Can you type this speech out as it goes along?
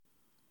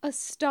A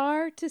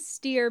Star to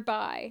Steer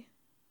By.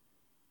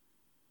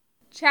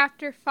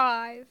 Chapter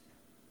 5.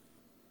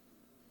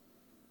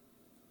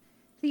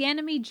 The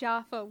enemy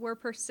Jaffa were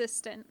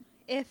persistent,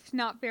 if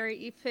not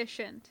very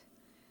efficient.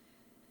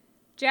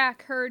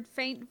 Jack heard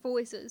faint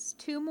voices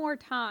 2 more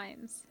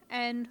times,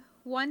 and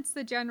once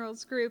the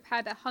general's group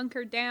had to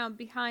hunker down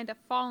behind a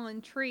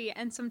fallen tree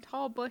and some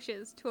tall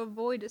bushes to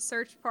avoid a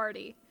search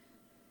party.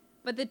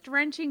 But the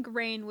drenching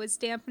rain was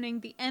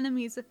dampening the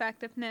enemy's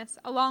effectiveness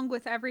along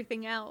with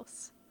everything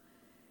else.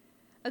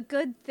 A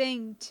good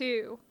thing,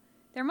 too.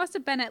 There must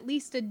have been at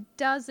least a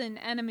dozen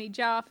enemy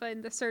Jaffa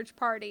in the search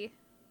party.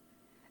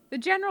 The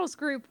general's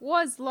group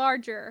was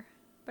larger,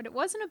 but it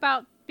wasn't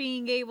about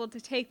being able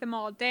to take them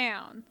all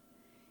down.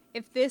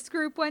 If this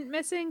group went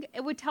missing,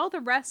 it would tell the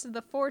rest of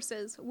the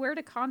forces where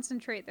to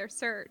concentrate their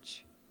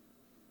search.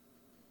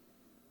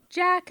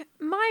 Jack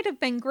might have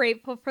been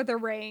grateful for the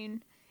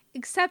rain,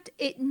 except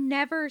it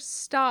never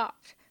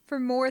stopped for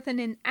more than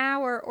an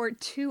hour or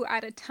 2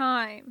 at a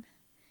time.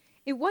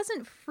 It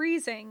wasn't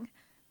freezing,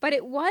 but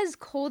it was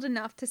cold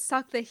enough to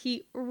suck the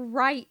heat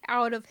right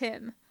out of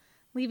him,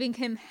 leaving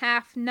him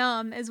half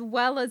numb as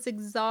well as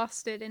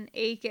exhausted and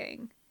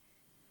aching.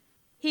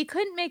 He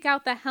couldn't make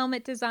out the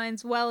helmet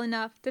designs well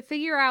enough to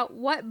figure out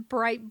what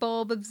bright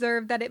bulb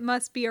observed that it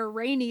must be a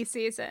rainy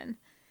season,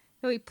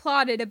 though he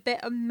plotted a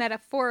bit of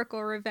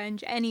metaphorical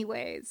revenge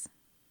anyways.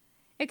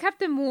 It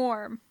kept him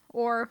warm,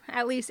 or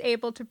at least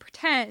able to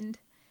pretend,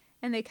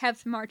 and they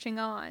kept marching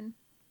on.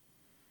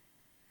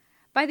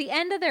 By the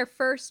end of their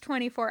first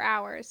 24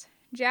 hours,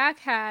 Jack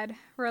had,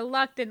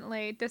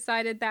 reluctantly,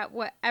 decided that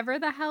whatever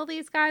the hell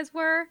these guys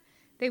were,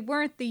 they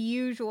weren't the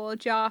usual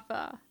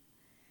Jaffa.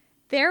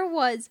 There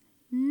was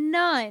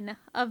none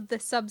of the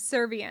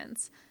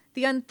subservience,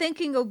 the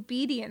unthinking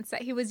obedience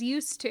that he was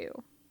used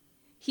to.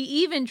 He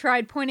even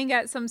tried pointing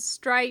at some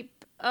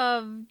stripe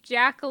of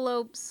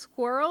jackalope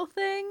squirrel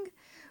thing,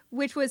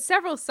 which was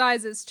several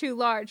sizes too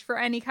large for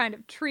any kind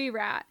of tree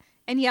rat,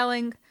 and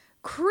yelling,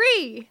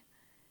 "Cree!"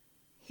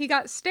 He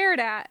got stared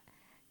at,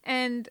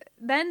 and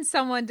then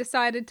someone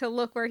decided to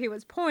look where he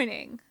was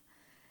pointing.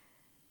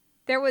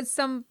 There was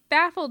some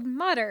baffled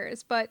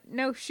mutters, but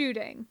no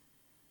shooting.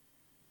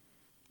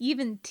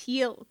 Even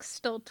Teal'c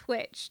still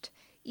twitched,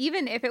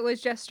 even if it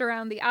was just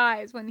around the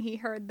eyes when he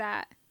heard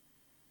that.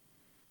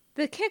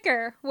 The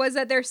kicker was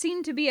that there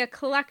seemed to be a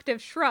collective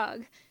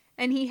shrug,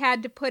 and he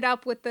had to put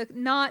up with the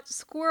not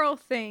squirrel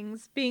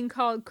things being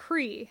called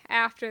Cree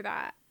after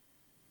that.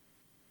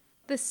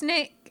 The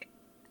snake,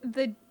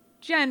 the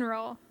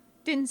general,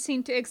 didn't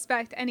seem to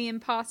expect any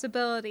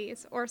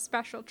impossibilities or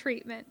special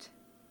treatment.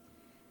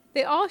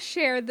 They all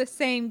shared the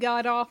same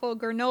god-awful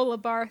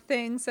granola bar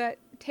things that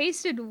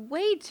tasted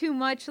way too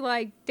much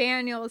like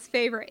Daniel's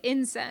favorite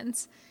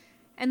incense,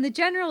 and the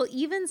general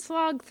even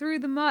slogged through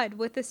the mud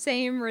with the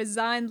same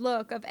resigned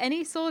look of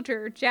any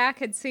soldier Jack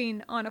had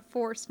seen on a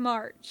forced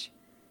march.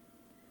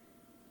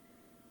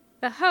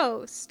 The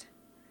host,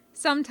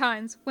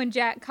 sometimes when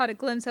Jack caught a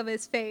glimpse of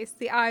his face,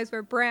 the eyes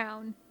were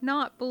brown,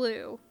 not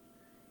blue,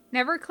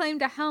 never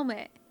claimed a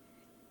helmet,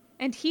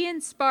 and he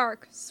and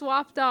Spark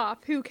swapped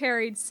off who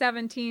carried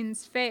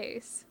 17's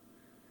face.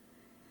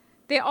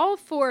 They all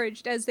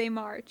foraged as they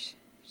marched,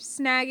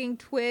 snagging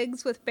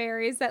twigs with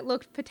berries that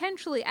looked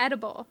potentially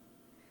edible.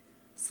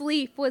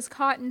 Sleep was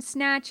caught in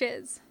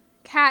snatches,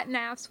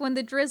 catnaps when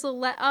the drizzle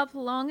let up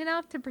long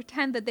enough to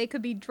pretend that they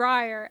could be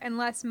drier and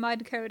less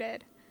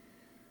mud-coated.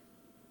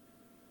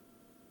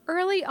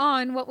 Early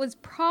on what was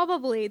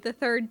probably the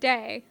 3rd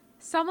day,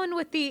 someone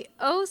with the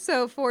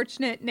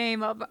oh-so-fortunate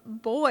name of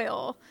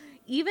Boyle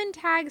even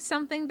tagged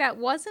something that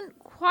wasn't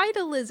quite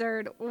a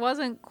lizard,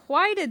 wasn't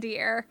quite a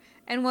deer,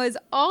 and was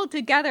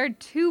altogether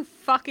too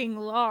fucking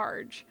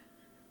large.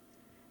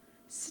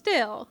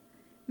 Still,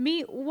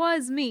 meat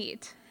was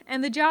meat,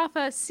 and the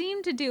Jaffa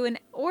seemed to do an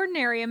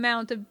ordinary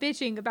amount of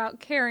bitching about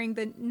carrying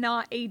the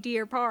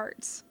not-a-deer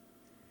parts.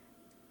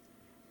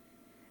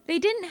 They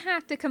didn't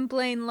have to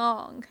complain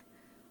long.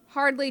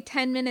 Hardly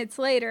 10 minutes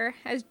later,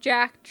 as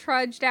Jack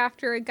trudged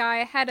after a guy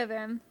ahead of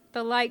him,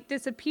 the light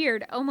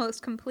disappeared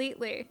almost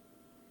completely.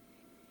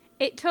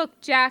 It took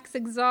Jack's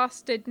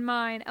exhausted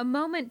mind a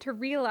moment to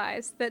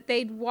realize that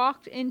they'd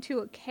walked into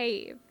a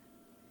cave.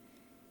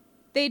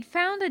 They'd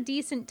found a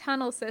decent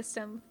tunnel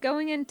system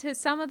going into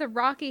some of the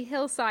rocky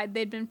hillside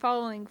they'd been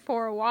following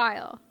for a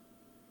while.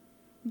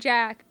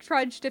 Jack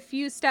trudged a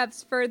few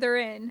steps further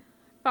in,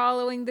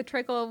 following the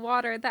trickle of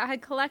water that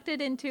had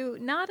collected into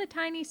not a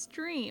tiny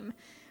stream,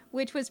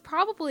 which was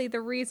probably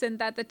the reason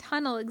that the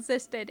tunnel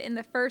existed in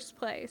the first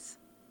place.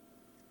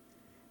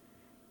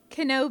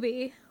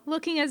 Kenobi,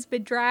 looking as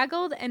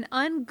bedraggled and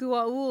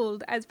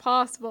ungwauled as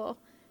possible,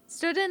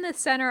 stood in the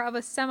center of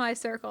a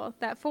semicircle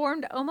that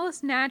formed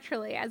almost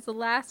naturally as the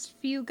last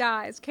few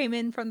guys came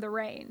in from the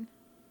rain.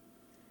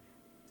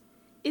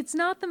 It's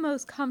not the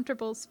most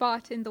comfortable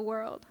spot in the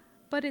world,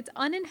 but it's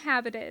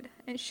uninhabited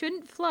and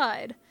shouldn't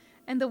flood,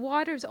 and the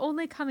water's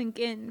only coming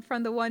in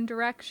from the one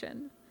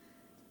direction.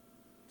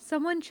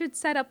 Someone should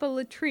set up a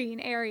latrine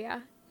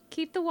area,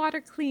 keep the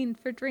water clean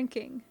for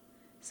drinking.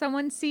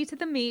 Someone see to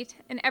the meat,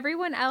 and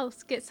everyone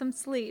else get some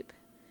sleep.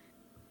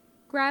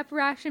 Grab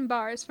ration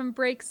bars from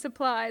Break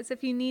Supplies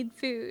if you need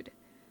food.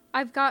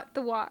 I've got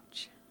the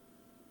watch."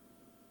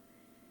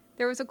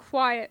 There was a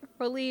quiet,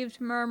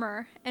 relieved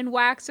murmur, and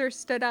Waxer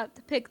stood up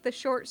to pick the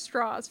short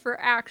straws for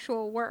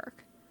actual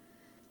work.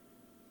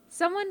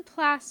 Someone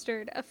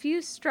plastered a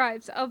few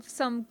stripes of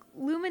some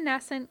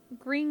luminescent,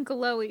 green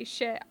glowy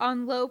shit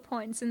on low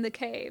points in the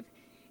cave,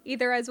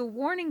 either as a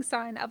warning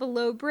sign of a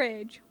low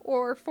bridge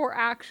or for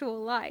actual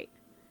light.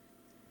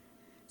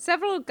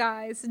 Several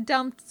guys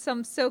dumped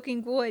some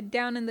soaking wood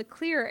down in the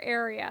clearer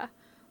area,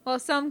 while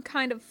some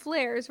kind of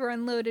flares were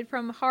unloaded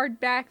from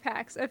hard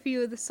backpacks a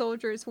few of the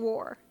soldiers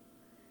wore.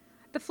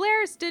 The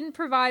flares didn't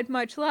provide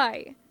much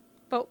light,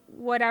 but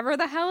whatever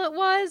the hell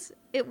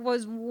it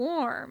was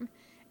warm,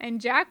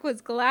 and Jack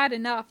was glad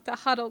enough to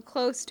huddle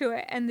close to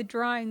it and the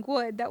drying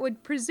wood that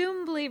would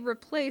presumably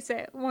replace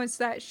it once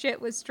that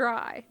shit was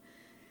dry.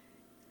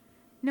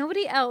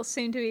 Nobody else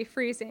seemed to be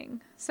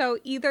freezing, so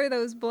either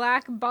those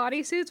black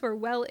bodysuits were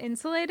well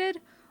insulated,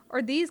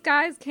 or these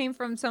guys came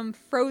from some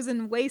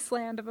frozen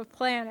wasteland of a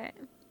planet.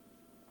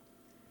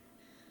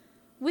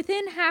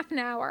 Within half an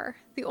hour,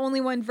 the only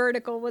one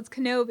vertical was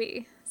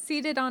Kenobi,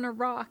 seated on a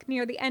rock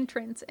near the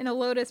entrance in a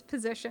lotus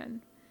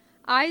position,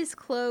 eyes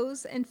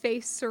closed and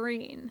face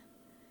serene.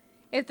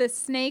 If the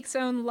snake's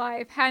own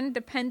life hadn't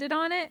depended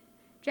on it,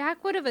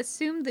 Jack would have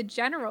assumed the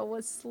general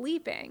was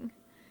sleeping.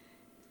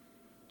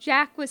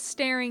 Jack was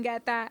staring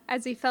at that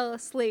as he fell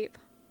asleep,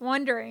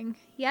 wondering,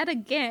 yet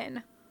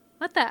again,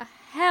 what the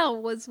hell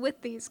was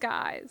with these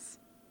guys?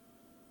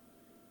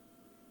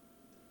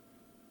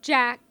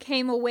 Jack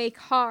came awake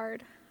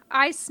hard,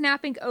 eyes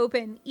snapping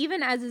open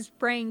even as his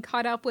brain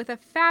caught up with a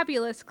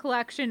fabulous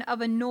collection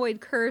of annoyed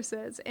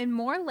curses in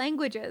more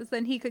languages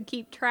than he could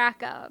keep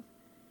track of.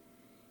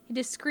 He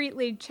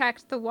discreetly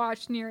checked the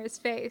watch near his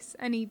face,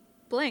 and he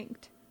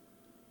blinked.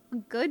 A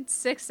good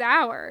 6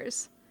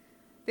 hours.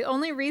 The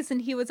only reason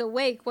he was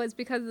awake was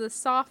because the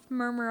soft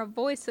murmur of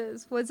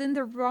voices was in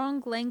the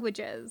wrong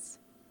languages.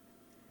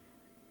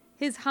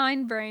 His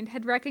hindbrain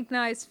had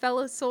recognized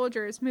fellow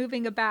soldiers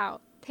moving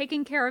about,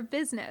 taking care of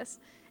business,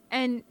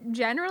 and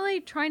generally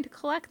trying to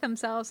collect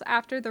themselves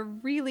after the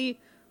really,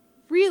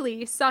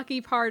 really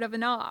sucky part of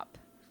an op.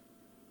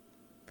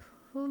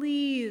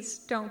 Please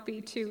don't be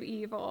too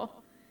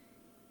evil.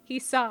 He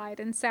sighed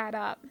and sat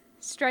up,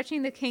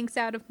 stretching the kinks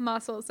out of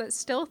muscles that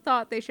still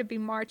thought they should be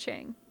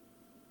marching.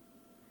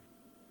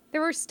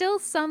 There were still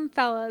some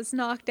fellas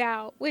knocked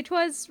out, which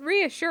was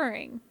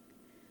reassuring.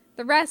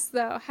 The rest,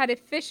 though, had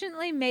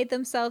efficiently made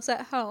themselves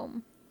at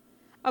home.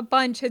 A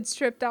bunch had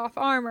stripped off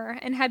armor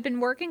and had been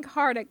working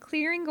hard at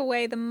clearing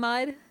away the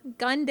mud,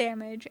 gun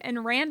damage,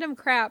 and random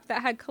crap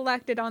that had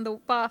collected on the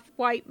buff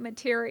white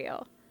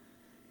material.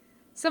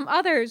 Some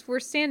others were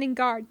standing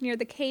guard near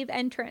the cave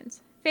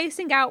entrance,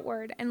 facing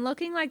outward and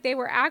looking like they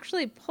were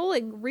actually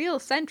pulling real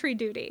sentry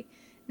duty,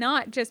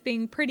 not just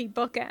being pretty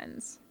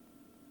bookends.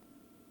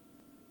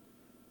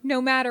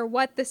 No matter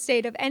what the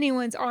state of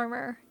anyone's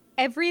armor,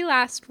 every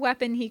last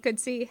weapon he could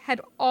see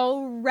had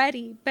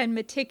already been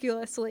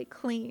meticulously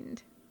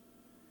cleaned.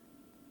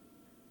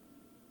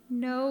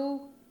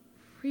 No,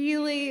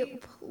 really,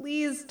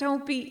 please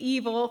don't be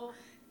evil.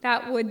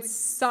 That would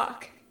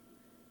suck.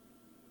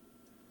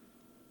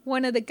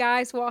 One of the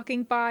guys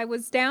walking by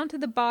was down to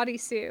the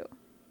bodysuit,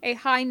 a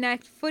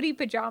high-necked footy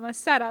pajama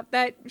setup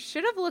that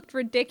should have looked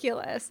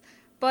ridiculous,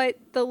 but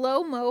the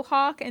low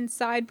mohawk and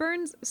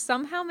sideburns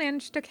somehow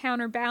managed to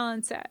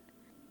counterbalance it.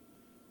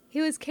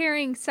 He was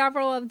carrying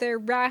several of their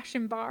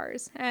ration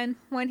bars, and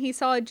when he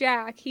saw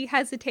Jack, he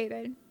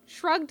hesitated,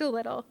 shrugged a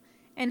little,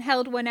 and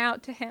held one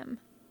out to him.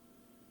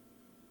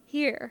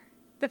 "Here,"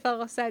 the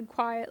fellow said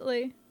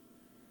quietly.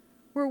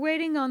 "We're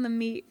waiting on the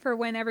meat for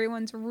when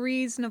everyone's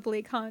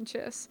reasonably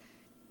conscious.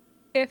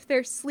 If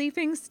they're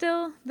sleeping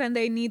still, then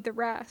they need the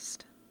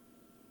rest."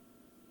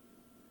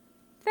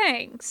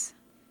 "Thanks."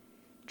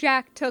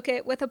 Jack took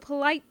it with a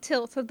polite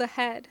tilt of the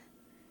head,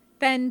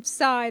 then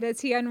sighed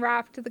as he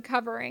unwrapped the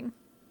covering.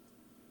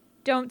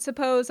 "Don't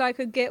suppose I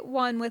could get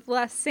one with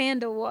less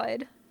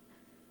sandalwood?"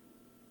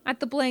 At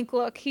the blank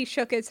look, he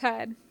shook his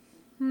head.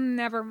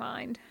 "Never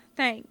mind.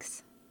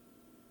 Thanks."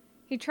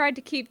 He tried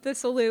to keep the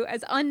salute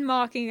as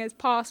unmocking as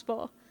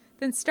possible,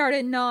 then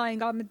started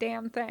gnawing on the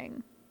damn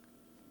thing.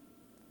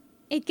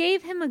 It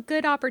gave him a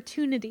good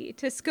opportunity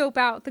to scope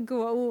out the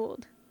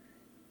Goa'uld.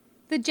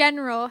 The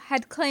general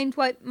had claimed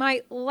what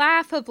might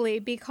laughably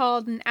be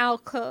called an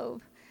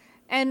alcove,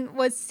 and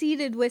was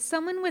seated with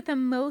someone with a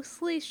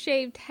mostly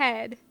shaved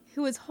head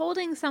who was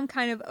holding some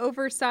kind of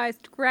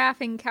oversized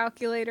graphing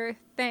calculator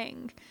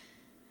thing.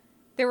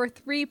 There were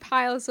 3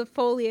 piles of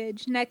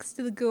foliage next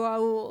to the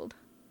Goa'uld.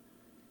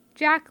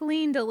 Jack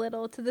leaned a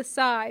little to the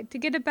side to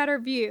get a better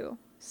view,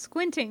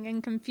 squinting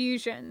in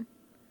confusion.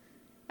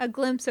 A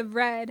glimpse of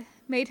red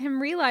made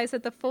him realize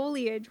that the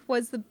foliage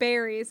was the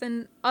berries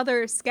and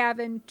other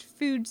scavenged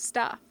food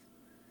stuff.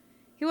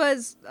 He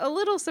was a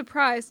little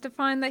surprised to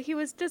find that he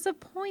was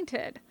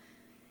disappointed.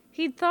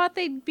 He'd thought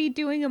they'd be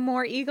doing a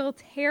more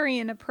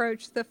egalitarian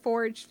approach to the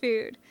foraged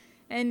food,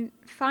 and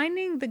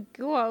finding the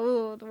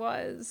Goa'uld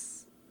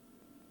was...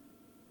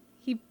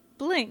 He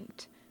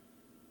blinked.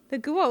 The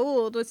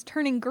Goa'uld was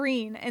turning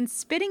green and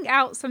spitting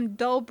out some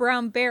dull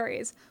brown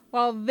berries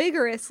while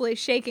vigorously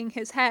shaking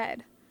his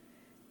head.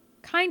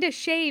 Kinda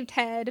Shaved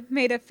Head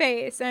made a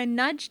face and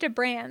nudged a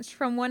branch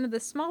from one of the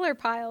smaller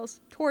piles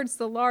towards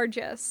the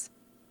largest.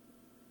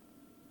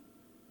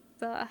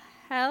 "The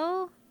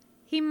hell?"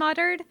 he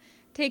muttered,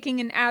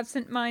 taking an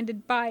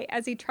absent-minded bite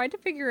as he tried to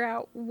figure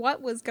out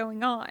what was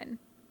going on.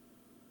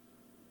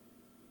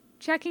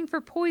 "Checking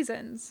for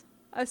poisons,"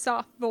 a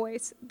soft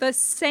voice, the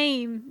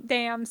same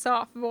damn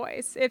soft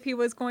voice, if he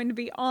was going to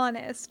be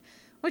honest,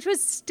 which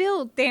was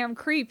still damn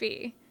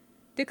creepy,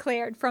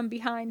 declared from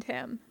behind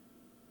him.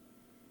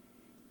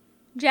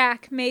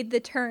 Jack made the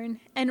turn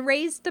and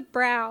raised a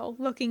brow,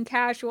 looking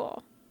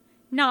casual.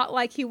 Not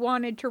like he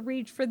wanted to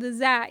reach for the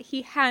Zat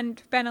he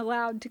hadn't been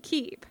allowed to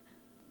keep.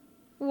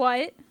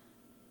 "What?"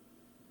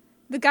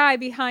 The guy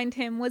behind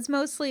him was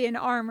mostly in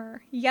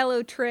armor,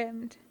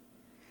 yellow-trimmed.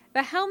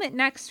 The helmet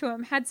next to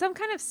him had some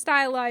kind of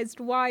stylized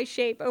Y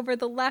shape over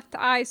the left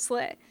eye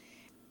slit,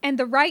 and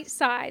the right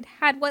side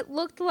had what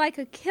looked like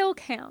a kill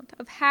count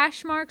of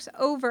hash marks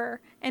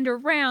over and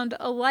around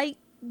a light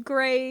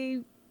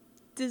gray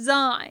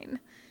design.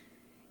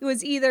 It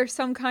was either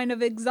some kind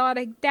of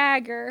exotic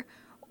dagger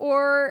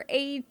or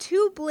a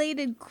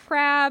two-bladed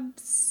crab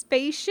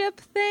spaceship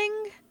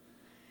thing.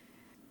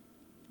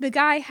 The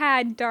guy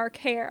had dark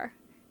hair,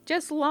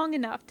 just long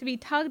enough to be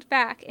tugged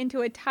back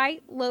into a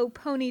tight, low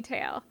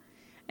ponytail,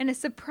 and a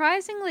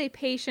surprisingly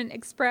patient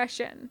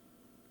expression.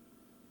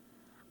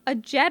 A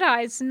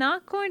Jedi's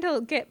not going to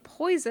get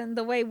poisoned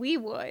the way we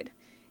would.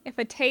 If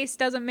a taste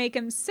doesn't make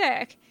him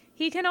sick,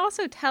 he can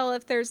also tell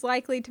if there's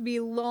likely to be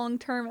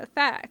long-term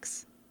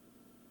effects.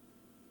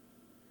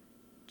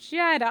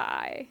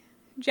 "Jedi,"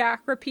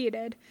 Jack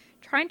repeated,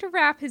 trying to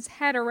wrap his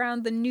head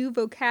around the new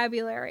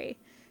vocabulary,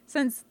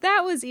 since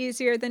that was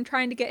easier than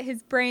trying to get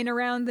his brain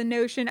around the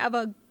notion of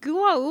a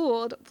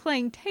Goa'uld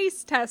playing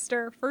taste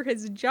tester for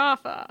his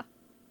Jaffa.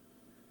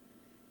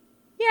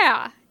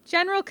 "Yeah,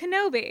 General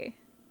Kenobi."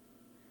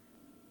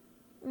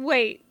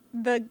 "Wait,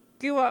 the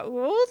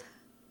Goa'uld?"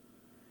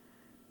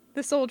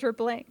 The soldier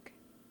blinked.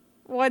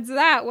 "What's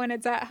that when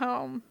it's at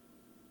home?"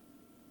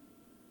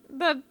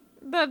 The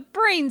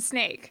brain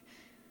snake."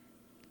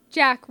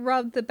 Jack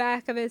rubbed the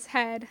back of his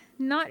head,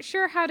 not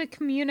sure how to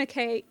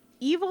communicate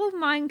evil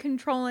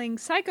mind-controlling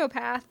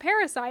psychopath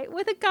parasite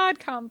with a god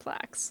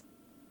complex.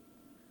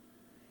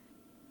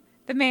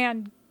 The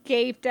man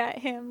gaped at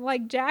him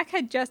like Jack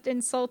had just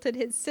insulted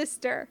his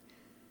sister,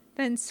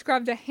 then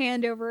scrubbed a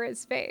hand over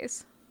his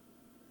face.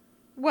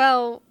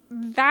 "Well,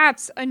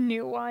 that's a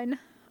new one.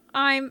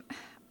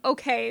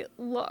 Okay,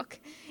 look.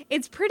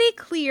 It's pretty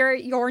clear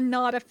you're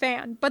not a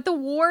fan, but the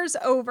war's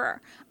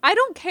over. I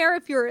don't care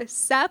if you're a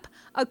Sep,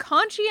 a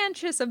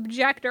conscientious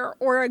objector,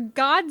 or a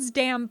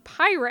goddamn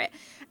pirate,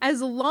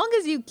 as long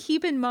as you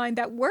keep in mind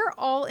that we're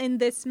all in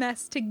this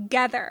mess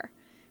together.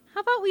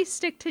 How about we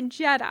stick to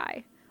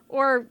Jedi?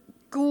 Or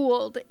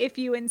Goa'uld, if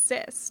you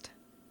insist."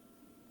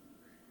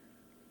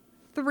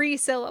 3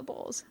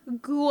 syllables.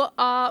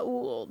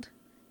 Goa'uld.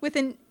 With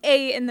an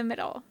A in the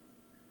middle.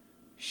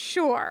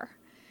 "Sure.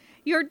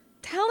 You're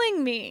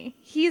telling me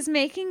he's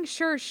making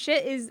sure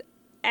shit is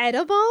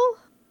edible?"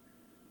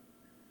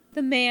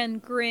 The man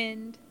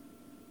grinned.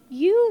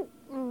 "You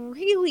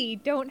really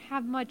don't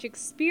have much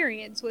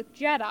experience with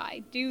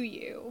Jedi, do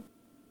you?"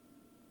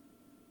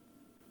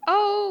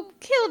 "Oh,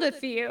 killed a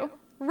few.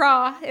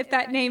 Raw, if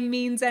that name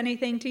means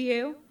anything to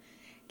you.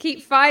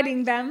 Keep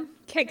fighting them.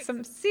 Kick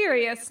some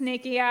serious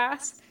snaky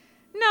ass.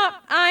 No,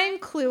 I'm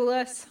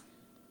clueless."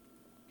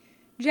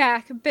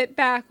 Jack bit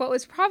back what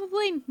was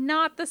probably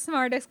not the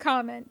smartest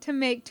comment to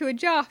make to a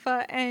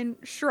Jaffa and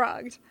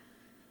shrugged.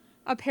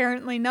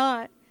 Apparently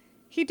not.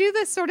 He'd do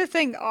this sort of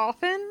thing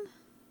often?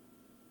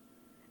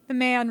 The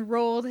man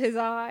rolled his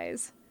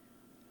eyes.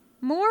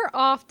 "More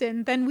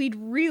often than we'd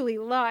really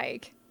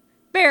like.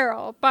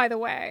 Beryl, by the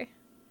way."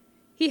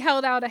 He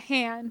held out a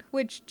hand,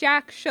 which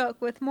Jack shook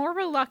with more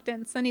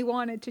reluctance than he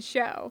wanted to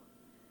show.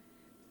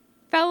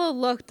 Fellow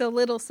looked a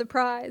little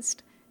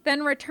surprised,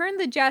 then returned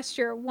the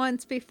gesture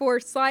once before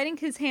sliding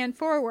his hand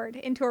forward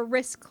into a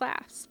wrist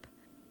clasp.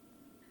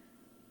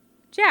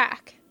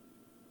 "Jack."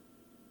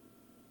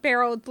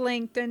 Beryl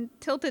blinked and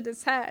tilted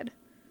his head.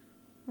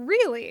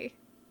 "Really?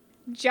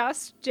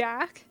 Just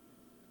Jack?"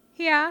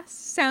 he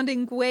asked,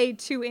 sounding way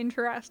too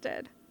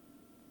interested.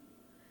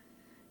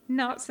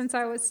 "Not since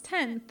I was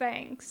 10,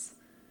 thanks."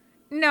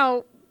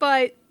 "No,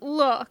 but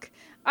look,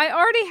 I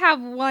already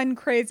have one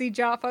crazy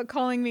Jaffa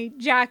calling me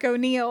Jack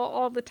O'Neill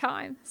all the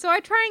time, so I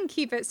try and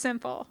keep it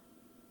simple."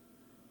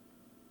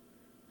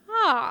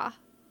 "Ah."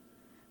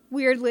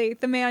 Weirdly,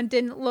 the man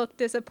didn't look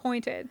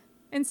disappointed.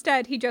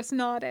 Instead, he just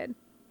nodded.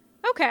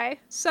 "Okay,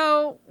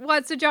 so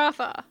what's a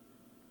Jaffa?"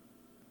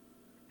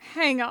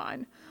 "Hang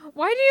on.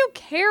 Why do you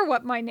care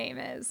what my name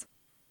is?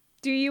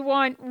 Do you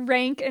want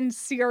rank and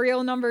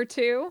serial number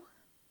too?"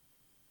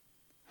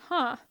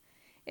 Huh.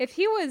 If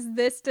he was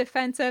this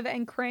defensive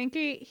and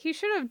cranky, he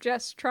should have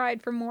just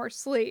tried for more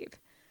sleep.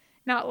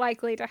 Not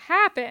likely to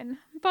happen,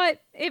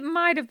 but it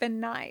might have been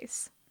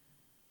nice.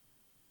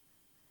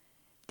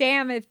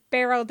 Damn if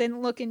Beryl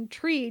didn't look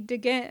intrigued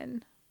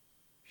again.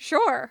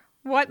 Sure,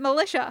 what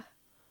militia?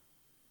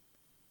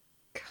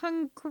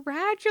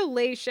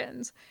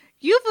 Congratulations.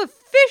 You've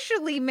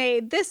officially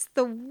made this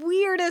the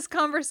weirdest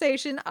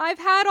conversation I've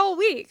had all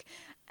week.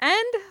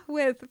 And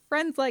with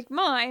friends like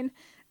mine,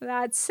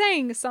 that's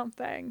saying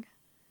something.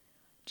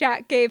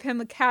 Jack gave him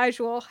a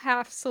casual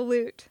half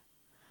salute.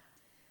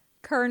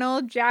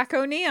 Colonel Jack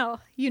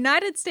O'Neill,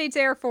 United States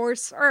Air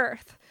Force,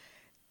 Earth.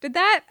 Did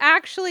that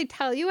actually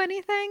tell you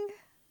anything?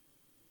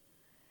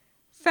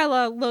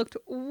 Fella looked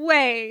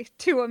way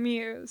too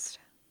amused.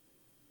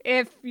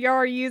 If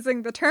you're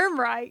using the term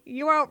right,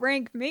 you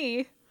outrank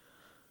me.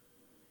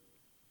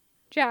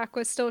 Jack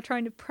was still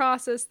trying to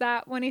process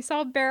that when he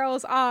saw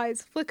Beryl's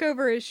eyes flick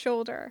over his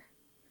shoulder.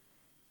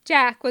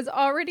 Jack was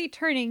already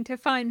turning to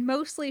find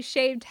mostly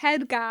shaved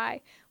head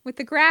guy with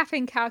the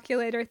graphing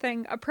calculator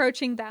thing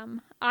approaching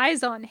them,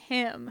 eyes on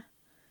him.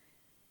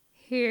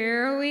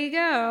 Here we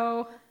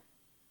go.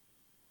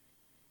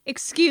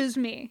 Excuse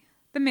me,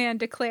 the man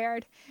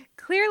declared,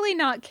 clearly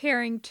not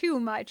caring too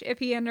much if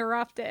he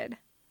interrupted.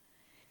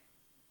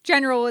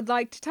 General would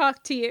like to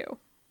talk to you.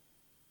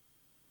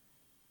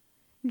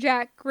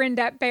 Jack grinned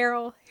at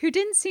Beryl, who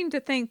didn't seem to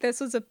think this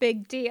was a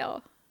big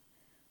deal.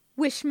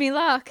 Wish me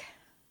luck.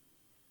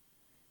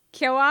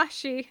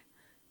 Kyoashi,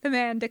 the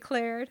man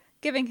declared,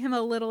 giving him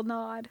a little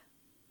nod.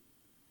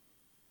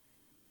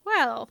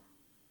 Well,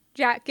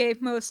 Jack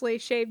gave mostly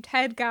shaved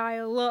head guy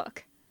a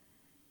look.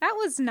 That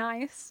was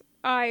nice,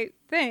 I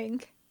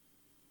think.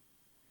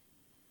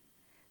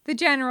 The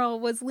general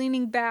was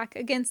leaning back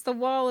against the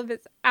wall of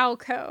his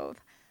alcove,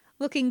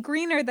 looking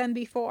greener than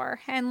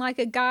before and like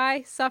a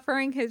guy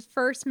suffering his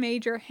first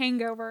major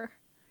hangover.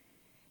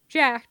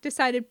 Jack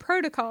decided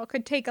protocol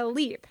could take a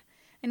leap,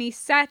 and he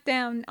sat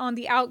down on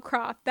the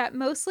outcrop that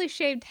mostly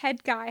shaved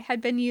head guy had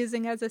been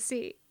using as a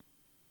seat.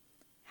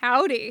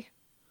 Howdy.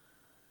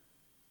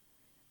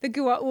 The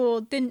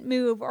Goa'uld didn't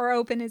move or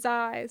open his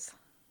eyes.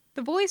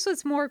 The voice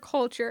was more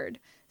cultured,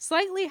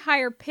 slightly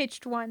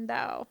higher-pitched one,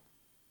 though.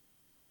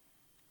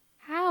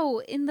 How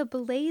in the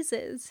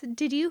blazes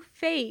did you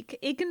fake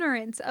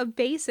ignorance of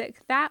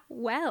basic that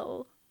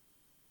well?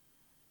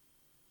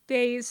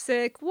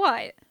 Basic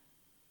what?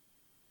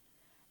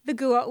 The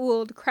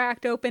Goa'uld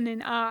cracked open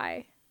an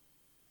eye.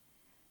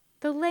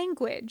 The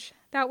language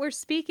that we're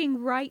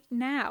speaking right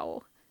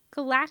now.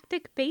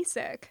 Galactic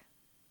Basic.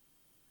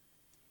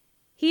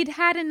 He'd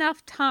had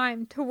enough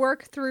time to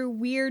work through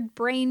weird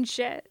brain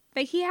shit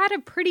that he had a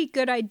pretty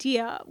good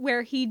idea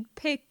where he'd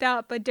picked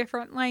up a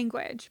different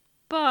language,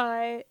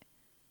 but...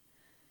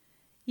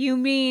 You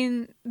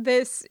mean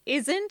this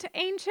isn't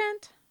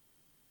ancient?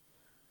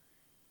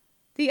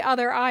 The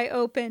other eye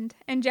opened,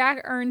 and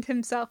Jack earned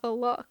himself a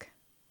look.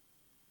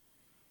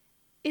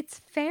 It's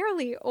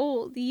fairly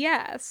old,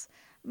 yes,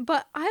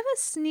 but I've a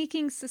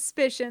sneaking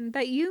suspicion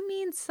that you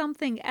mean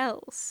something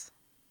else.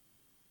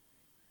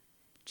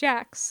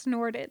 Jack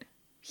snorted.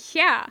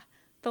 Yeah,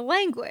 the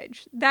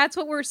language. That's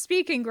what we're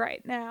speaking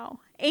right now.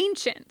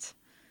 Ancient.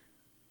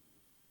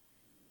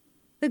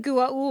 The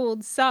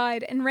Goa'uld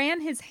sighed and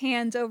ran his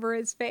hands over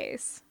his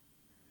face.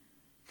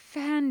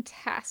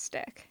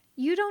 Fantastic.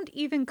 You don't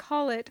even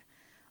call it...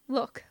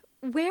 Look,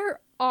 where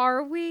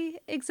are we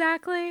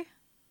exactly?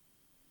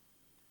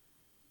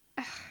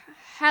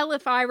 Hell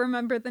if I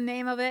remember the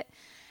name of it.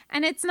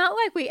 And it's not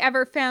like we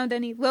ever found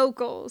any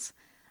locals.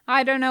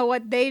 I don't know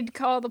what they'd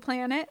call the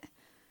planet.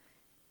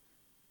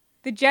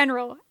 The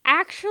general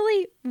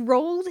actually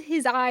rolled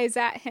his eyes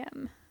at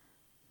him.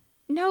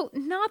 No,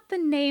 not the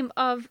name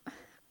of...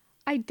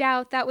 I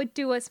doubt that would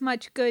do us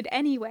much good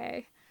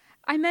anyway.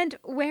 I meant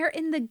where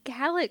in the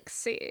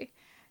galaxy?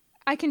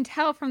 I can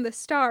tell from the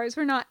stars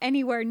we're not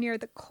anywhere near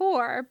the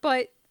core,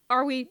 but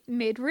are we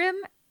mid-rim?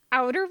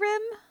 Outer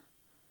rim?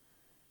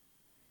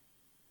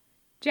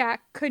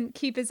 Jack couldn't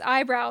keep his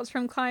eyebrows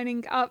from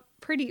climbing up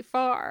pretty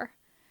far.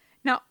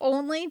 Not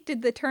only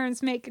did the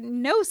terms make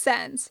no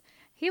sense,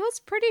 he was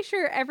pretty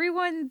sure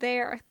everyone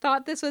there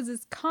thought this was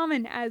as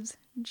common as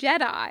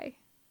Jedi.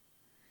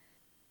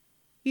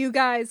 You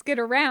guys get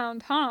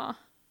around, huh?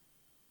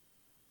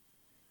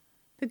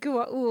 The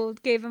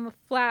Goa'uld gave him a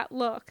flat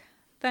look.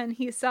 Then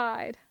he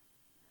sighed.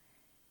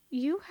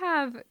 You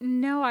have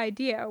no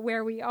idea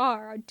where we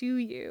are, do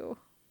you?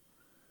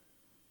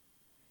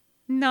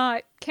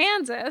 Not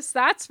Kansas,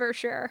 that's for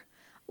sure.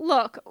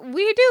 Look,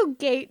 we do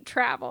gate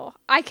travel.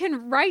 I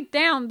can write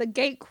down the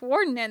gate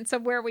coordinates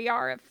of where we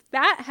are if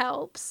that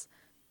helps.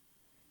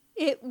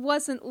 It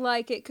wasn't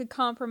like it could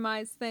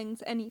compromise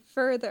things any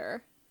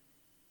further.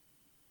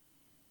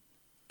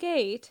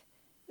 Gate?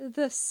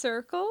 The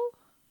circle?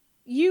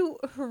 You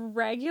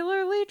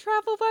regularly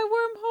travel by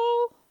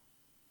wormhole?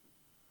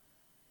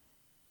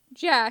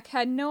 Jack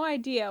had no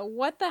idea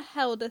what the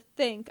hell to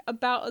think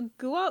about a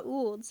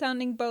Goa'uld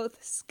sounding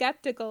both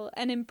skeptical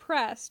and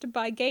impressed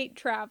by gate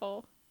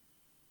travel.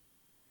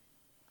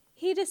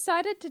 He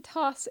decided to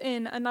toss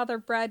in another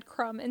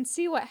breadcrumb and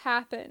see what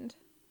happened.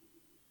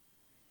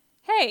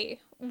 Hey,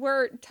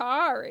 we're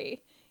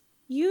Ta'ari.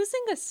 Using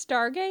a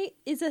Stargate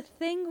is a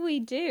thing we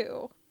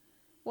do.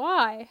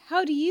 Why?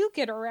 How do you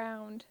get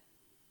around?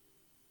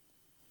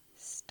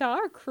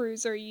 Star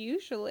Cruiser,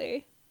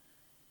 usually.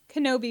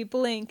 Kenobi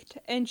blinked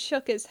and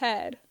shook his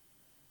head.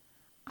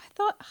 I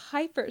thought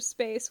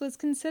hyperspace was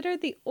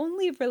considered the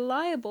only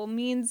reliable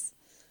means.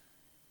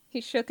 He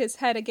shook his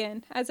head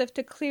again, as if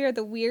to clear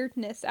the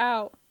weirdness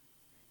out.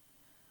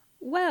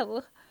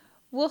 Well,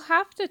 we'll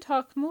have to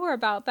talk more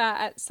about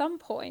that at some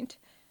point.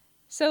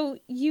 So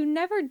you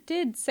never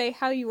did say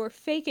how you were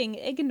faking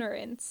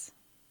ignorance.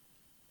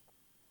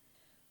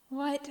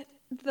 What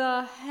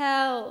the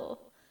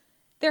hell?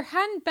 There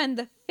hadn't been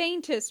the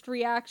faintest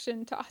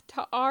reaction to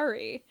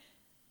Ta'ari.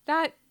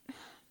 That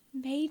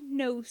made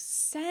no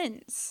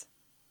sense.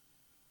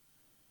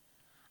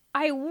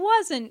 I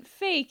wasn't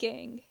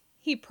faking,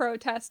 he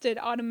protested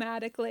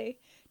automatically,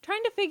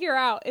 trying to figure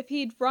out if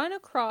he'd run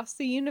across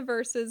the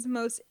universe's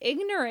most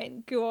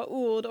ignorant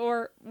Goa'uld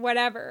or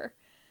whatever.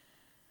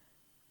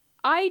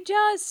 I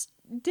just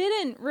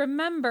didn't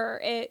remember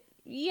it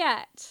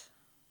yet.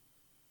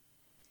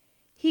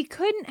 He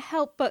couldn't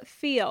help but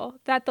feel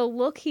that the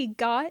look he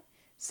got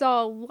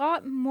saw a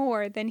lot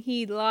more than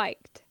he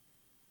liked.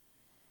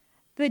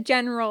 The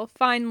general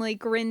finally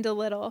grinned a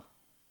little.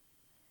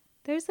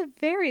 There's a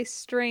very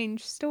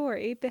strange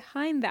story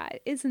behind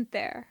that, isn't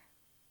there?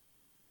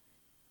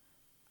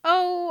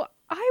 Oh,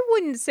 I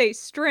wouldn't say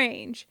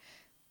strange.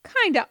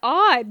 Kinda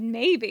odd,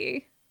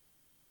 maybe.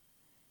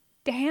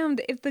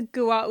 Damned if the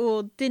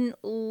Goa'uld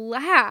didn't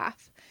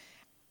laugh.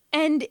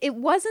 And it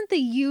wasn't the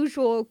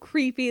usual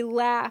creepy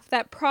laugh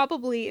that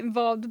probably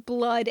involved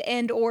blood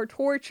and or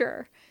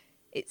torture.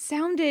 It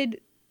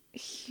sounded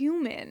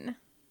human.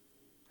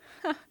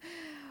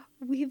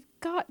 We've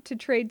got to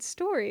trade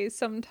stories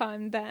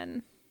sometime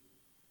then.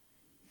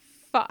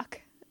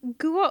 Fuck.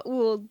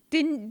 Goa'uld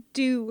didn't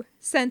do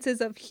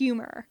senses of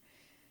humor.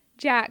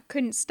 Jack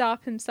couldn't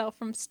stop himself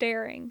from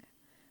staring.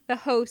 The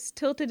host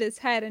tilted his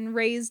head and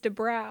raised a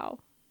brow.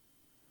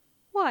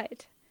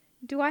 What?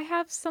 Do I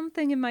have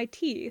something in my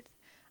teeth?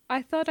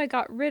 I thought I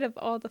got rid of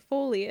all the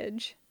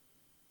foliage.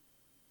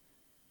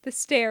 The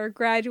stare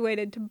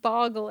graduated to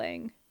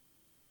boggling.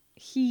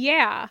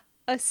 Yeah,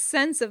 a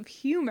sense of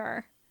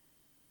humor.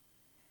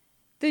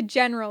 The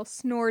general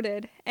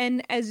snorted,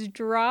 and as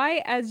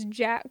dry as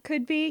Jack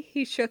could be,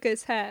 he shook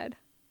his head.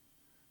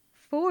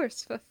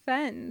 Force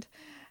Fend.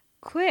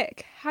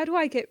 Quick, how do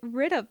I get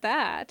rid of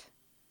that?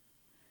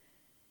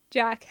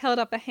 Jack held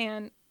up a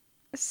hand.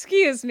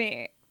 Excuse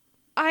me,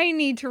 I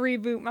need to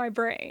reboot my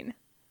brain.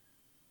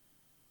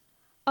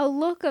 A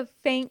look of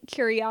faint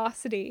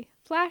curiosity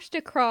flashed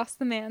across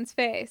the man's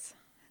face.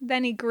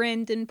 Then he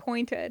grinned and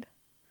pointed.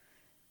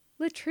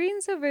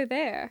 Latrine's over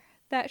there.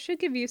 That should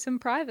give you some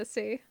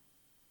privacy.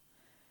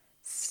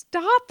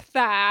 Stop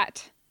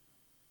that!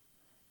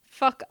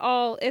 Fuck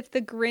all if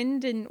the grin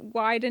didn't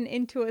widen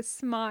into a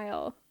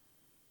smile.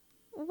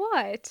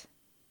 What?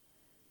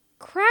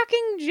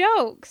 Cracking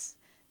jokes!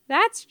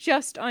 That's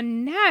just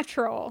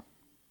unnatural.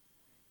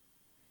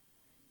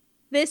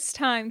 This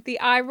time, the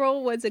eye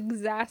roll was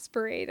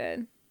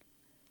exasperated.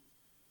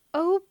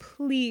 Oh,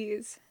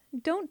 please,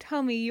 don't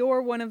tell me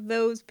you're one of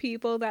those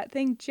people that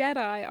think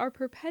Jedi are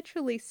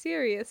perpetually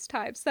serious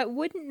types that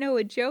wouldn't know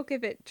a joke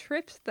if it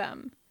tripped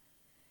them.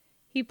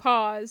 He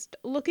paused,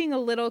 looking a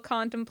little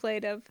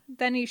contemplative,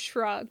 then he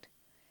shrugged.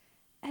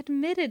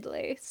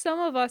 Admittedly, some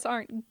of us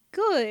aren't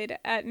good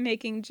at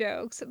making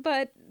jokes,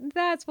 but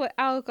that's what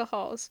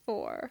alcohol's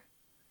for.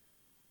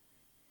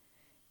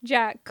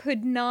 Jack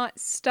could not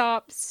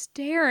stop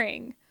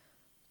staring.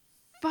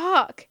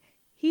 Fuck!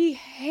 He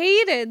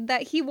hated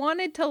that he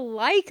wanted to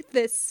like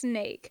this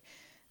snake.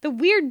 The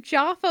weird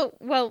Jaffa,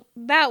 well,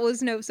 that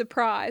was no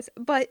surprise,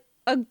 but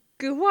a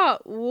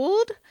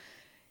Goa'uld?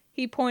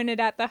 He pointed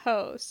at the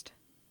host.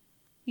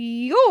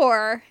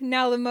 You're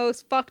now the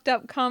most fucked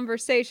up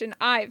conversation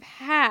I've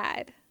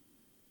had.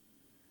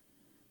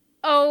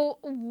 Oh,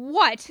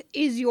 what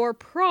is your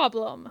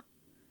problem?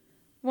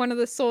 One of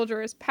the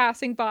soldiers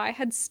passing by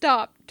had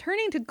stopped,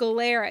 turning to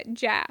glare at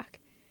Jack.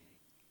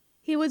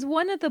 He was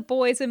one of the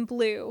boys in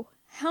blue,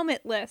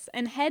 helmetless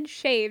and head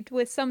shaved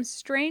with some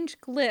strange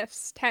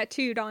glyphs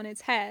tattooed on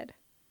his head.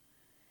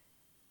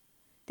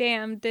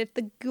 Damned if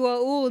the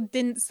Goa'uld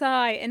didn't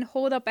sigh and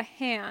hold up a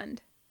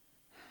hand.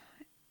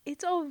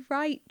 It's all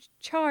right,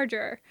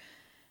 Charger.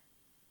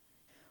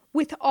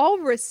 With all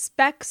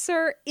respect,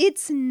 sir,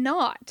 it's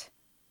not.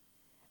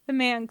 The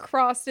man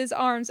crossed his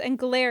arms and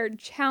glared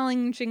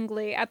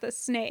challengingly at the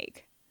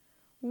snake.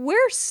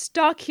 We're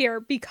stuck here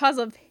because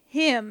of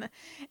him,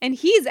 and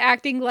he's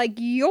acting like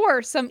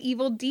you're some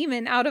evil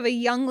demon out of a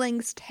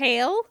youngling's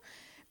tale?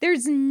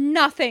 There's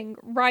nothing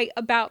right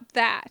about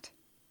that.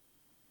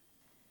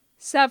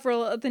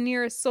 Several of the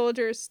nearest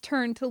soldiers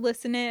turned to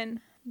listen in,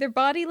 their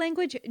body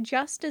language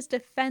just as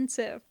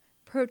defensive,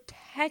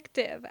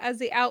 protective as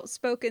the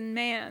outspoken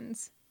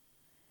man's.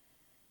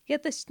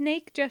 Yet the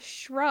snake just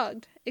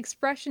shrugged,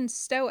 expression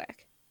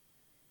stoic.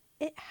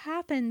 It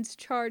happens,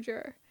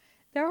 Charger.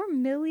 There are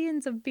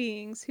millions of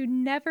beings who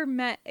never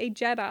met a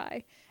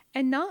Jedi,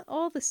 and not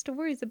all the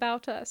stories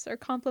about us are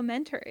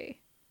complimentary.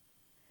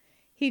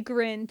 He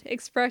grinned,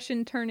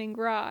 expression turning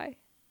wry.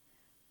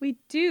 We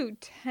do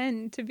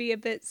tend to be a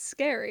bit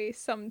scary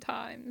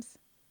sometimes.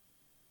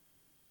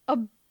 A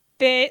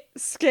bit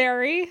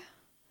scary?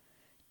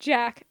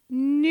 Jack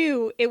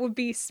knew it would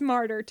be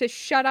smarter to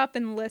shut up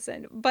and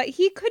listen, but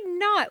he could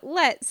not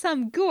let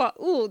some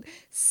Goa'uld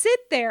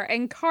sit there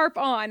and carp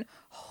on,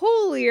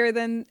 holier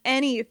than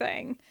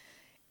anything.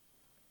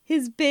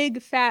 His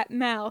big fat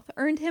mouth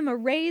earned him a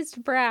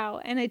raised brow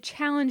and a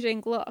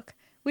challenging look,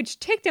 which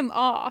ticked him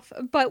off,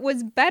 but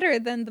was better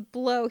than the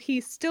blow he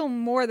still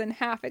more than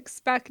half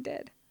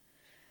expected.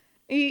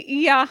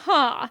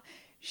 Yeah,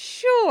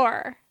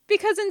 sure.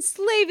 Because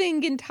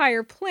enslaving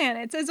entire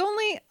planets is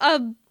only a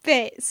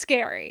bit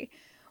scary.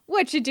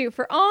 What you do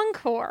for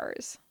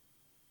encores?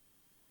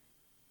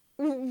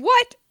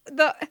 What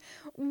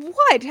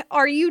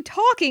are you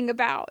talking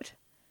about?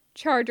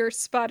 Charger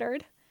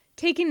sputtered,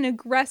 taking an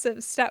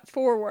aggressive step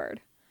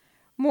forward.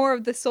 More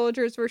of the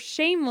soldiers were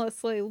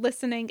shamelessly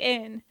listening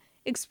in,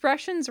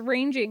 expressions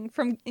ranging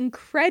from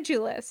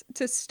incredulous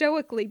to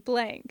stoically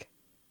blank.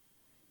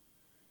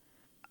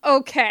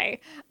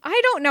 Okay,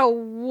 I don't know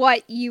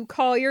what you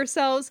call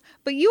yourselves,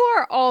 but you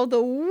are all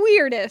the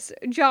weirdest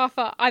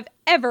Jaffa I've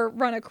ever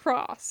run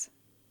across.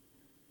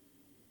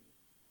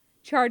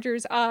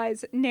 Charger's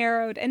eyes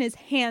narrowed and his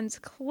hands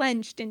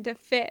clenched into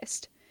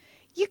fist.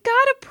 You got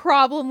a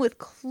problem with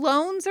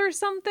clones or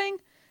something?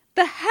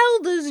 The hell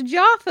does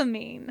Jaffa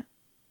mean?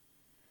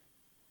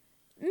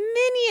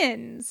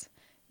 Minions,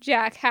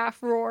 Jack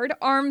half roared,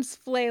 arms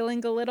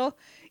flailing a little.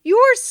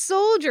 You're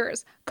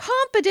soldiers,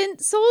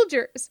 competent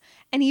soldiers,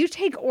 and you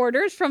take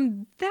orders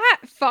from that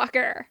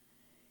fucker.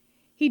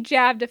 He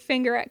jabbed a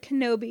finger at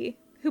Kenobi,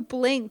 who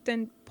blinked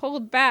and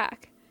pulled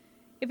back.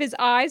 If his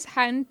eyes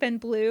hadn't been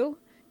blue,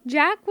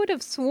 Jack would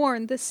have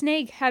sworn the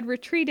snake had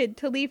retreated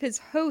to leave his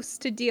hosts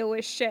to deal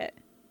with shit.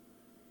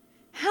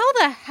 How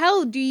the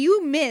hell do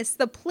you miss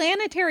the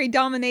planetary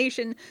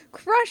domination,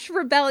 crush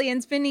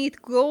rebellions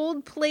beneath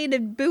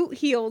gold-plated boot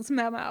heels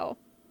memo?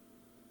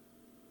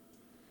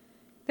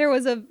 There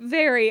was a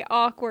very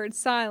awkward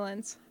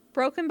silence,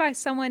 broken by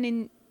someone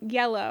in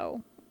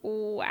yellow.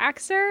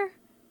 Waxer?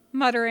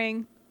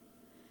 Muttering,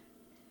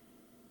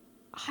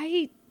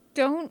 I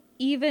don't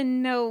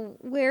even know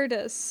where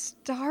to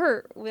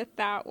start with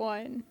that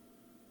one.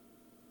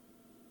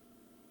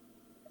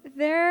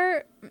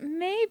 There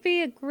may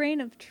be a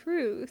grain of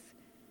truth,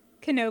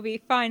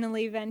 Kenobi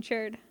finally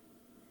ventured.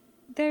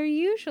 There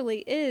usually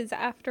is,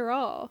 after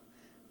all,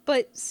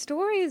 but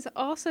stories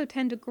also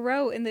tend to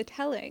grow in the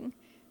telling.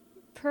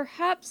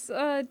 Perhaps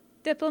a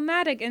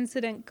diplomatic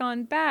incident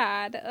gone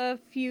bad a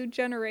few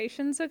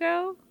generations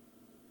ago?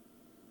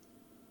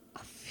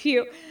 A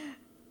few?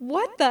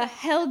 What the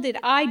hell did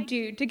I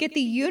do to get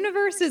the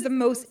universe's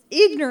most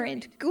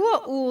ignorant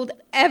Goa'uld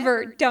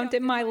ever dumped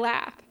in my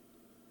lap?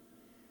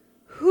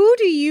 Who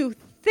do you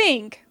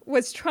think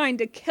was trying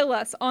to kill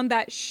us on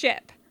that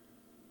ship?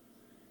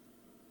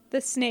 The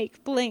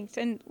snake blinked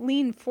and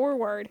leaned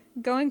forward,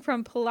 going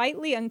from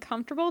politely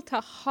uncomfortable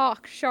to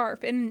hawk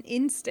sharp in an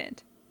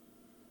instant.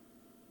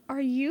 Are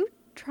you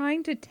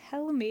trying to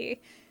tell me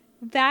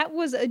that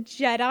was a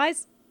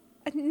Jedi's?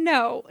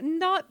 No,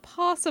 not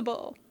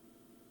possible.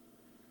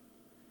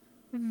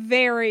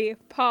 Very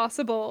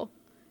possible,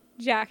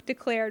 Jack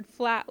declared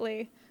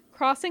flatly,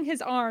 crossing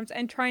his arms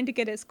and trying to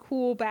get his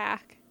cool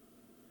back.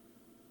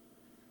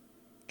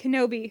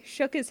 Kenobi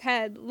shook his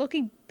head,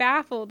 looking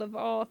baffled of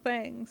all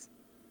things.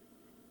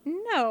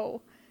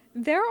 No,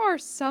 there are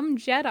some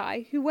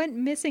Jedi who went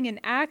missing in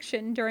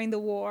action during the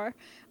war,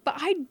 but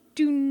I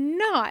do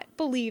not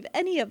believe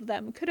any of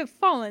them could have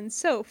fallen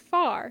so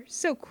far,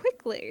 so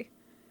quickly.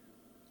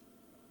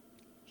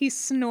 He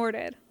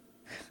snorted.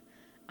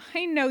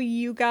 I know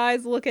you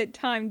guys look at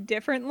time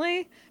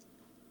differently,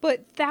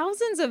 but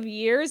thousands of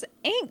years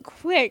ain't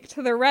quick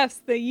to the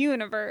rest of the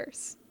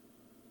universe.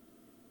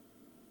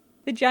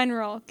 The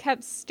general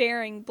kept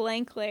staring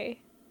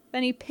blankly.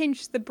 Then he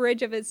pinched the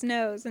bridge of his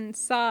nose and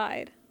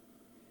sighed.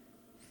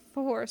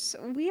 Force,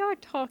 we are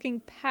talking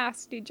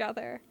past each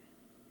other.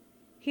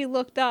 He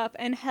looked up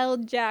and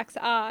held Jack's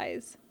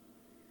eyes.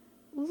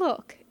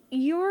 Look,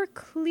 you're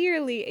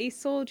clearly a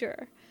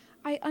soldier.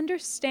 I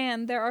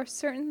understand there are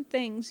certain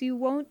things you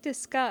won't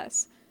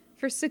discuss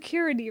for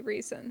security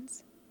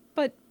reasons.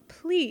 But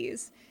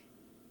please,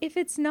 if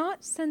it's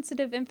not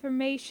sensitive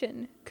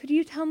information, could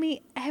you tell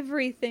me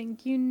everything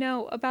you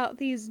know about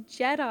these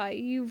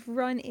Jedi you've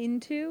run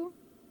into?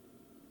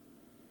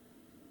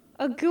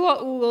 A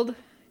Goa'uld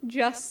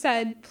just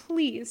said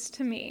please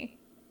to me,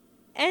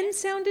 and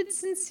sounded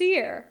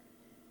sincere.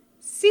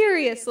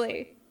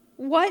 Seriously,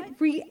 what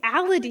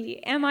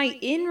reality am I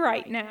in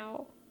right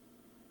now?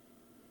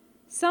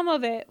 Some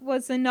of it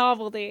was the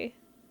novelty.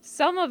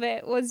 Some of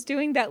it was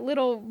doing that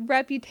little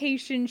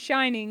reputation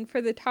shining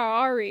for the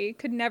Ta'ari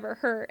could never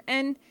hurt.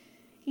 And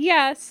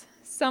yes,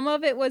 some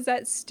of it was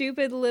that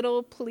stupid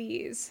little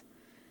please.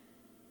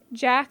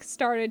 Jack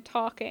started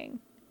talking.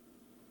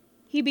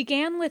 He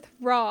began with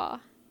Ra,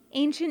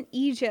 ancient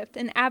Egypt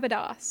and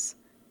Abydos.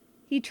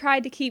 He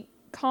tried to keep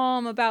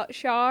calm about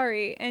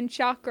Sha'ari and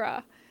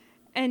Chakra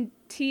and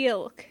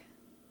Teal'c.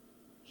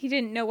 He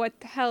didn't know what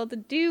the hell to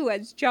do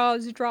as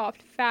jaws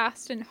dropped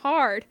fast and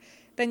hard,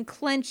 then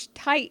clenched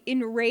tight in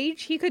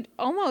rage he could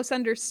almost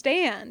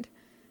understand.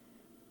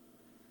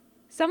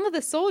 Some of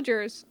the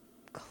soldiers,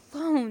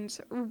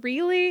 clones,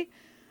 really,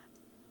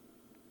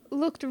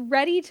 looked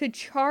ready to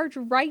charge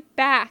right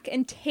back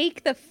and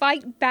take the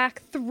fight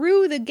back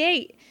through the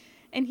gate,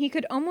 and he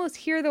could almost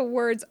hear the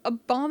words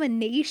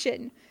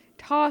abomination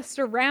tossed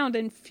around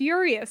in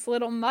furious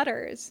little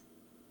mutters.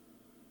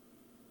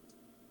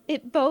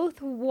 It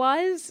both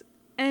was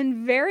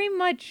and very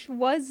much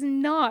was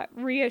not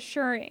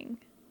reassuring.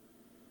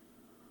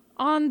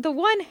 On the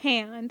one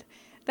hand,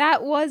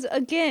 that was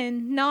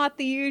again not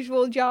the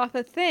usual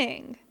Jaffa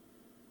thing.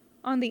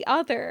 On the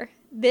other,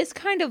 this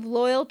kind of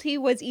loyalty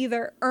was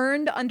either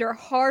earned under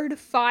hard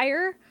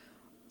fire,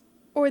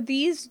 or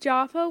these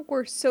Jaffa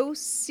were so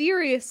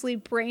seriously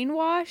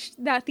brainwashed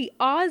that the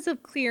odds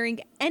of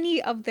clearing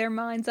any of their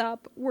minds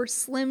up were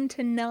slim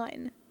to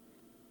none.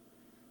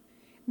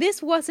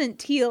 This wasn't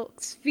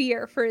Teal'c's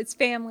fear for his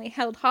family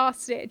held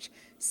hostage,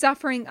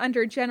 suffering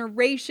under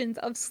generations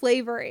of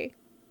slavery.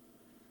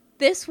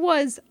 This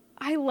was,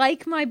 I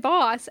like my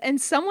boss, and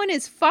someone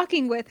is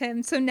fucking with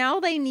him, so now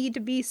they need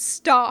to be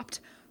stopped.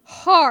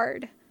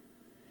 Hard.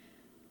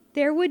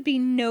 There would be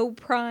no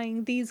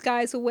prying these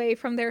guys away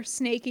from their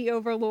snaky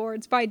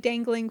overlords by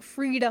dangling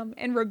freedom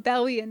and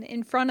rebellion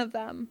in front of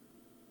them.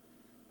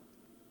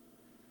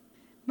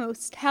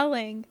 Most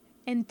telling,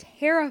 and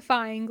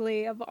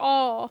terrifyingly of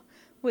all,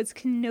 was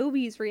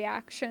Kenobi's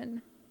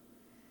reaction.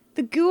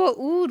 The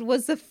Goa'uld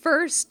was the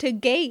first to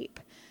gape,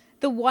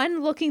 the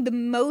one looking the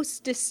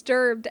most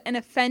disturbed and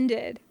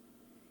offended.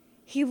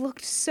 He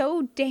looked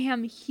so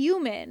damn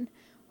human,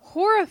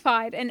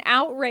 horrified and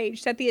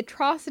outraged at the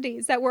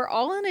atrocities that were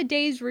all in a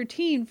day's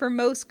routine for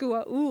most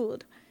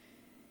Goa'uld.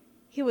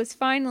 He was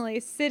finally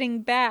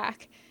sitting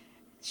back,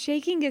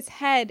 shaking his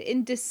head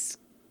in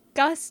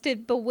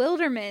disgusted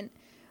bewilderment,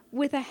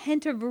 with a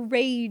hint of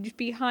rage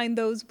behind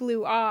those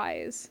blue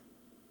eyes.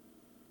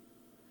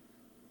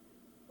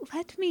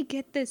 Let me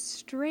get this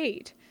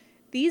straight.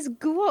 These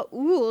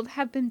Goa'uld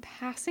have been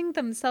passing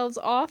themselves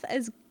off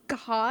as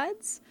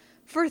gods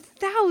for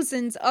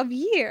thousands of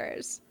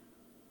years.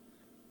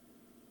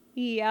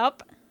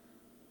 Yup.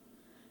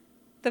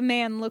 The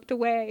man looked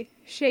away,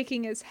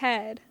 shaking his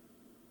head.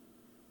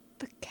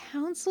 The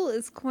council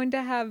is going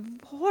to have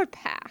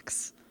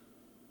Vorpax.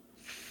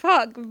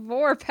 Fuck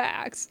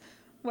Vorpax,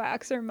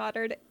 Waxer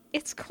muttered.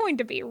 It's going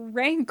to be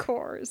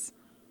Rancors.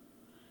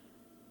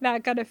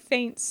 That got a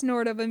faint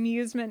snort of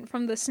amusement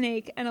from the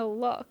snake and a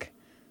look.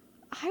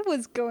 I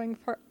was going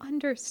for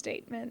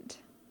understatement.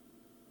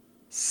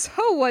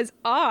 So was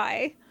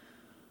I.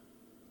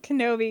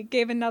 Kenobi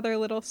gave another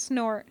little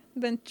snort,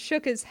 then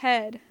shook his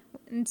head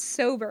and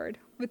sobered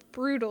with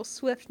brutal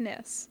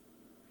swiftness.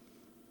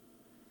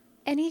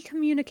 Any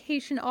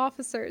communication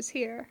officers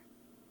here?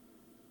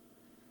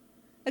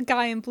 A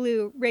guy in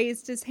blue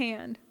raised his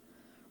hand.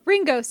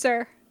 Ringo,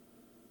 sir.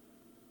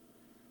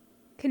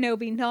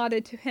 Kenobi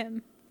nodded to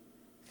him.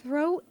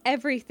 Throw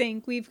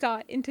everything we've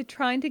got into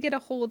trying to get a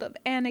hold of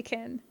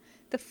Anakin,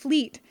 the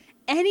fleet,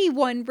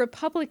 anyone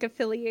Republic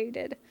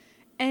affiliated,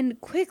 and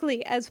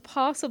quickly as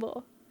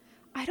possible.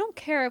 I don't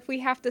care if we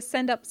have to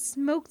send up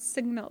smoke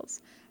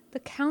signals. The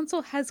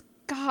council has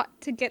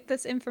got to get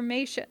this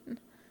information.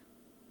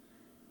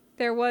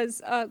 There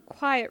was a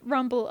quiet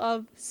rumble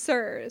of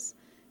sirs.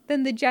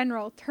 Then the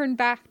general turned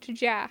back to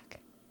Jack.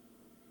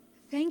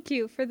 Thank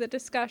you for the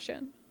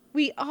discussion.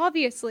 We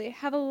obviously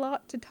have a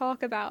lot to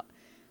talk about,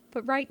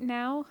 but right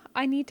now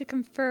I need to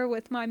confer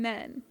with my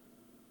men.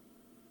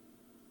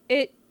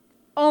 It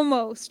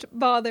almost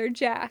bothered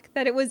Jack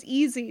that it was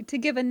easy to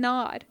give a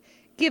nod,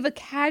 give a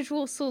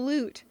casual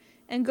salute,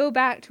 and go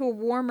back to a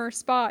warmer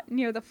spot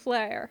near the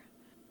flare.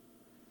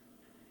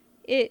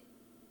 It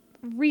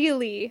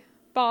really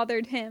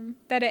bothered him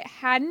that it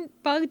hadn't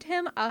bugged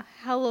him a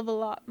hell of a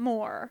lot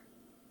more.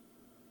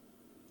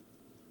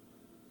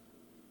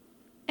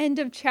 End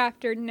of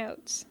chapter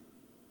notes.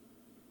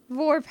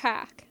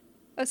 Vorpax,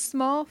 a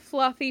small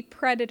fluffy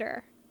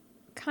predator,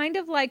 kind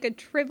of like a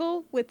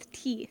tribble with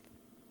teeth.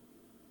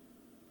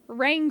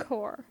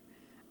 Rancor,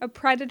 a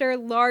predator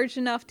large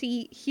enough to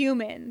eat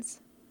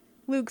humans.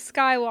 Luke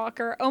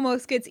Skywalker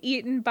almost gets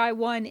eaten by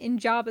one in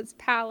Jabba's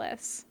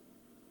palace.